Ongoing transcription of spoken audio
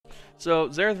So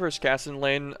Xerath vs Kassadin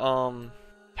lane,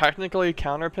 technically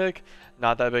counter pick,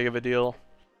 not that big of a deal.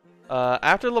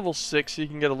 After level 6 you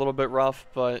can get a little bit rough,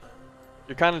 but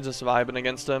you're kind of just vibing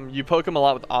against him. You poke him a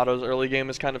lot with autos early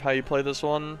game is kind of how you play this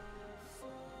one.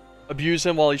 Abuse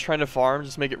him while he's trying to farm,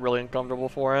 just make it really uncomfortable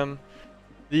for him.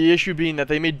 The issue being that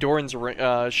they made Doran's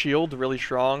shield really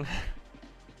strong,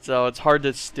 so it's hard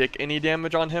to stick any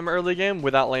damage on him early game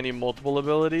without landing multiple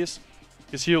abilities,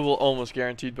 because he will almost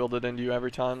guaranteed build it into you every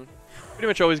time. Pretty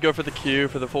much always go for the Q,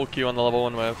 for the full Q on the level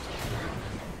 1 wave.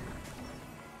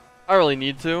 I really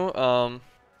need to.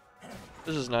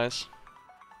 This is nice.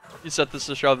 You set this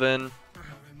to shove in.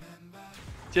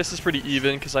 TS is pretty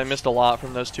even because I missed a lot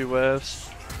from those 2 waves.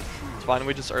 It's fine,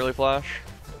 we just early flash.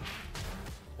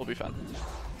 We'll be fine.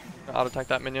 Auto attack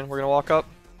that minion. We're gonna walk up.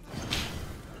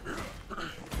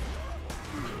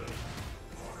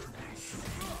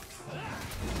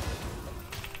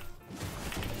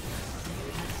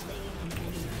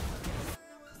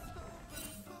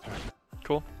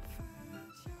 Cool.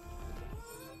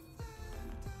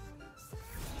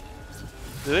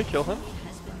 Did they kill him?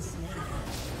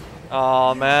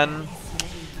 Aw, man.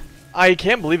 I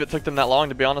can't believe it took them that long,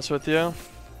 to be honest with you.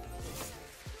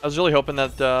 I was really hoping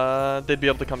that they'd be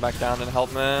able to come back down and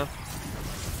help me.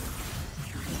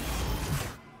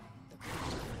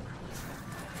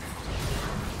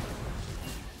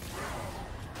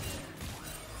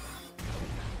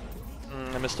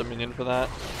 I missed a minion for that.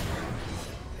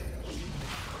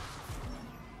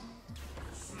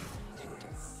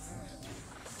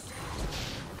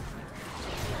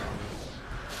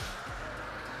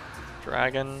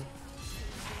 Dragon.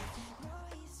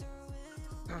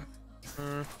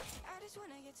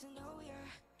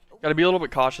 Gotta be a little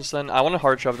bit cautious then. I want to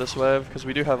hard shove this wave because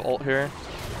we do have ult here.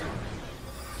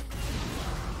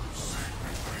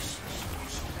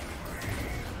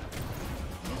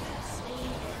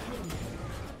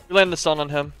 We land the stun on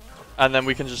him, and then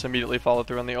we can just immediately follow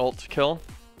through on the ult to kill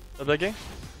the biggie.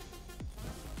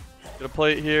 Get a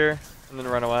plate here, and then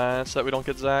run away so that we don't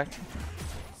get zacked.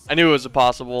 I knew it was a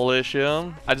possible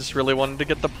issue. I just really wanted to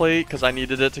get the plate because I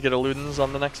needed it to get a Ludens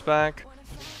on the next back.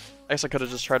 I guess I could have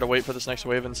just tried to wait for this next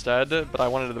wave instead, but I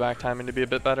wanted the back timing to be a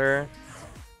bit better.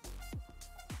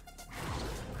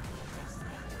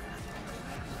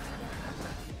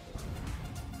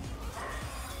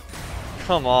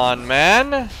 Come on,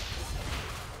 man!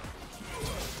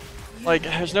 Like,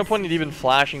 there's no point in even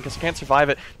flashing because I can't survive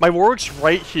it. My Warwick's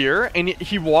right here, and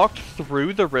he walked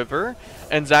through the river,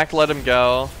 and Zac let him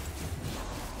go.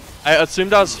 I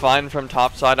assumed I was fine from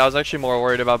top side. I was actually more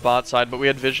worried about bot side, but we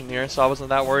had vision here, so I wasn't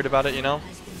that worried about it, you know?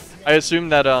 I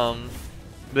assumed that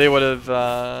they would have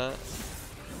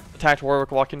attacked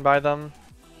Warwick walking by them.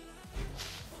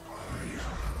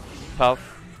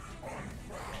 Tough.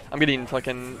 I'm getting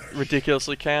fucking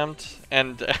ridiculously camped,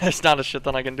 and there's not a shit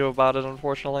that I can do about it,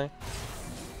 unfortunately.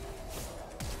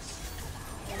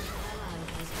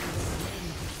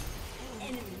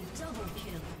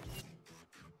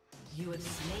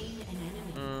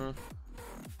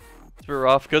 It's pretty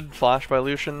rough. Good flash by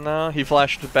Lucian though. He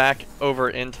flashed back over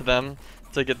into them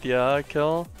to get the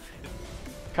kill.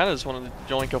 Kind of just wanted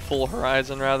to joink a full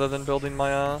horizon rather than building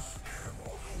my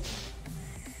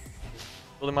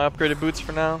upgraded boots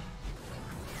for now.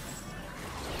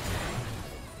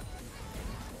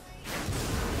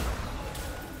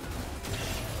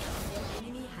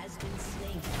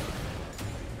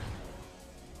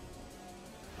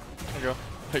 There you go.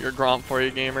 Hit your Gromp for you,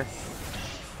 gamer.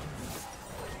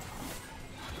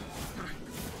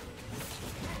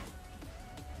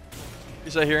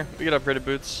 He's right here. We get upgraded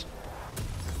boots.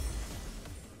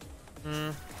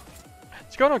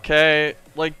 It's going okay.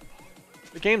 Like,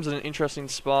 the game's in an interesting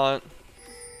spot.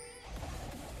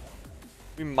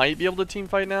 We might be able to team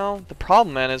fight now. The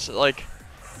problem, man, is like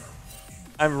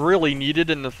I'm really needed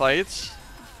in the fights.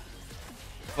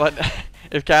 But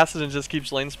if Kassadin just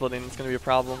keeps lane splitting, it's gonna be a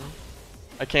problem.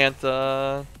 I can't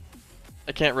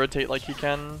rotate like he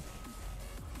can.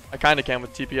 I kinda can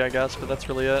with TP, I guess, but that's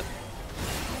really it.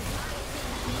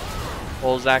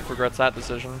 Well, Zac regrets that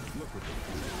decision.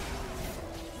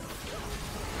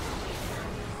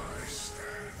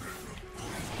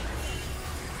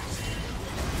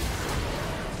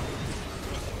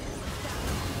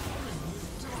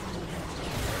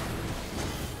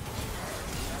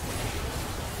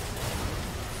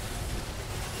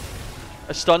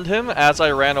 I stunned him as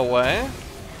I ran away.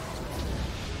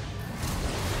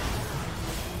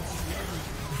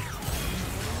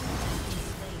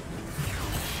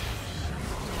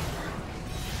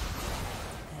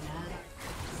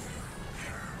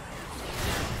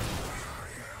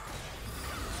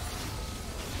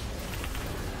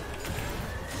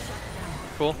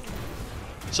 cool.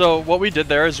 So what we did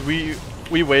there is we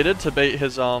waited to bait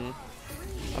his I'm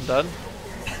dead.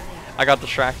 I got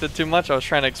distracted too much. I was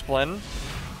trying to explain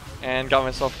and got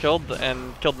myself killed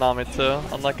and killed Nami too.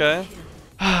 Unlucky.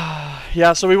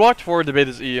 Yeah, so we walked forward to bait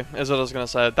his E, is what I was gonna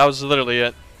say. That was literally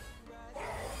it.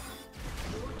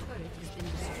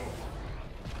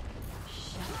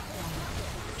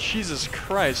 Jesus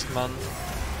Christ, man.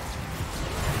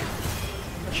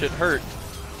 That shit hurt.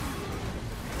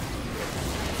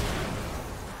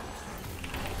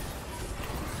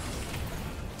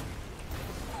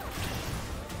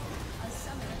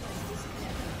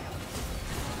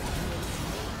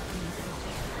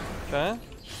 Okay.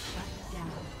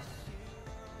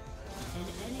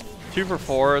 2 for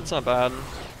 4, it's not bad.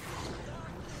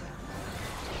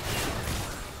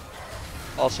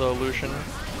 Also Lucian.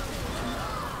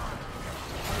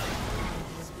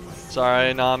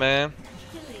 Sorry, Nami.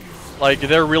 Like,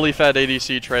 they're really fed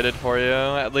ADC traded for you,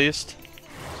 at least.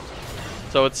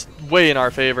 So it's way in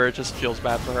our favor, it just feels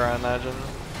bad for her, I imagine.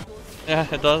 Yeah,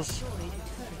 it does.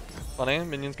 Funny,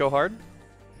 minions go hard.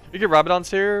 We get Rabadons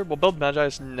here, we'll build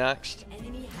Magi's next.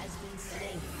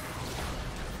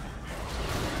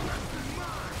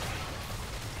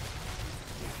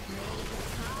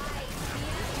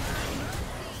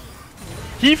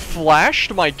 He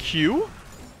flashed my Q?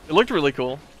 It looked really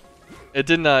cool. It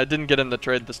didn't get him the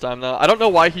trade this time though. I don't know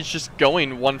why he's just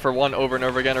going 1 for 1 over and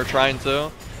over again, or trying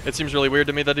to. It seems really weird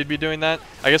to me that he'd be doing that.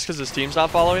 I guess because his team's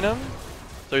not following him.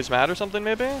 So he's mad or something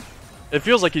maybe? It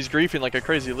feels like he's griefing like a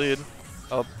crazy lead.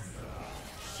 Oh.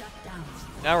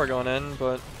 Now we're going in,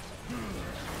 but...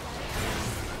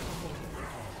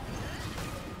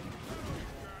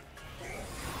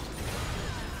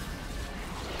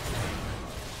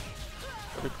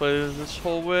 We play this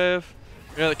whole wave.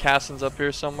 We know that Kassadin's up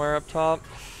here somewhere up top.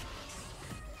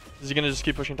 Is he gonna just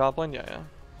keep pushing top lane? Yeah, yeah.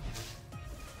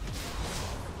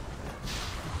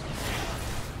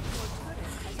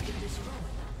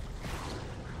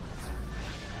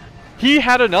 He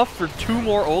had enough for 2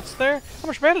 more ults there? How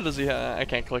much mana does he have? I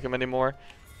can't click him anymore.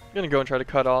 I'm gonna go and try to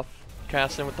cut off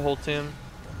Kassadin with the whole team.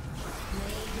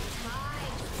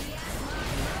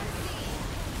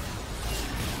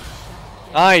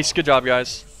 Nice, good job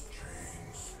guys.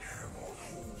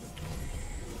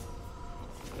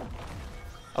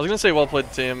 I was gonna say well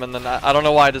played team, and then I don't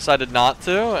know why I decided not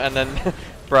to, and then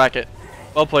bracket.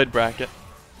 Well played bracket.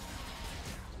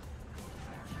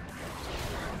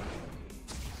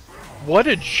 What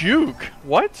a juke!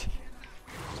 What?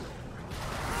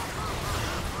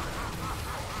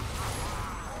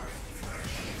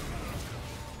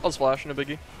 I'll splash in a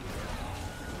biggie.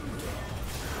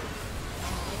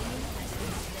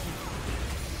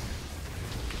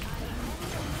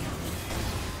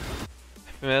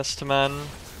 Missed, man.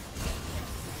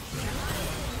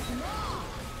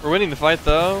 We're winning the fight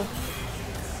though.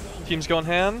 Team's going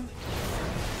ham.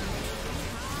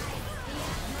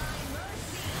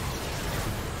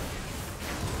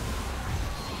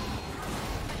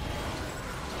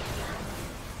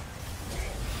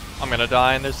 I'm gonna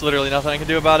die and there's literally nothing I can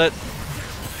do about it.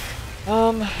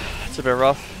 It's a bit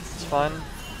rough. It's fine.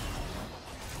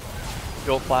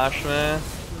 Go flash me.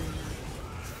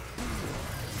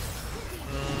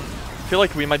 I feel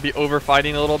like we might be over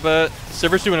fighting a little bit.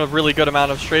 Sivir's doing a really good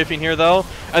amount of strafing here though.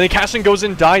 And then Kassadin goes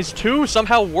in, dies too.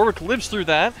 Somehow Warwick lives through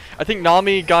that. I think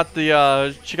Nami got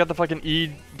the she got the fucking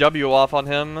EW off on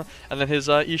him, and then his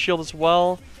E shield as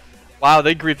well. Wow,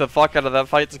 they griefed the fuck out of that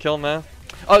fight to kill me.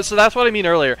 Oh, so that's what I mean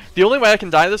earlier. The only way I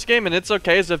can die this game, and it's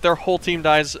okay, is if their whole team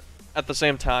dies at the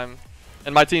same time.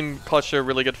 And my team clutched a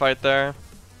really good fight there.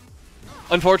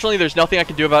 Unfortunately, there's nothing I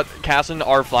can do about Kassadin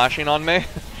R flashing on me.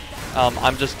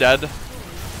 I'm just dead.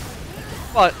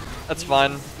 But that's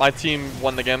fine. My team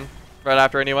won the game right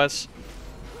after anyways.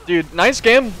 Dude, nice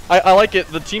game. I like it.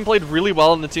 The team played really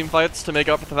well in the team fights to make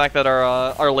up for the fact that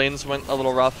our lanes went a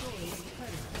little rough.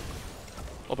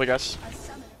 Well played, guys.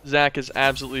 Zach is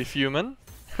absolutely fuming.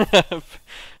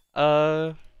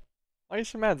 Why are you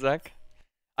so mad, Zach?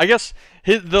 I guess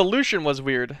the Lucian was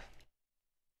weird.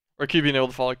 Or keeping able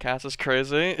to follow Cass is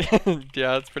crazy.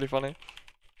 Yeah, it's pretty funny.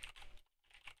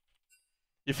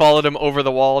 You followed him over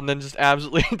the wall and then just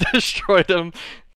absolutely destroyed him.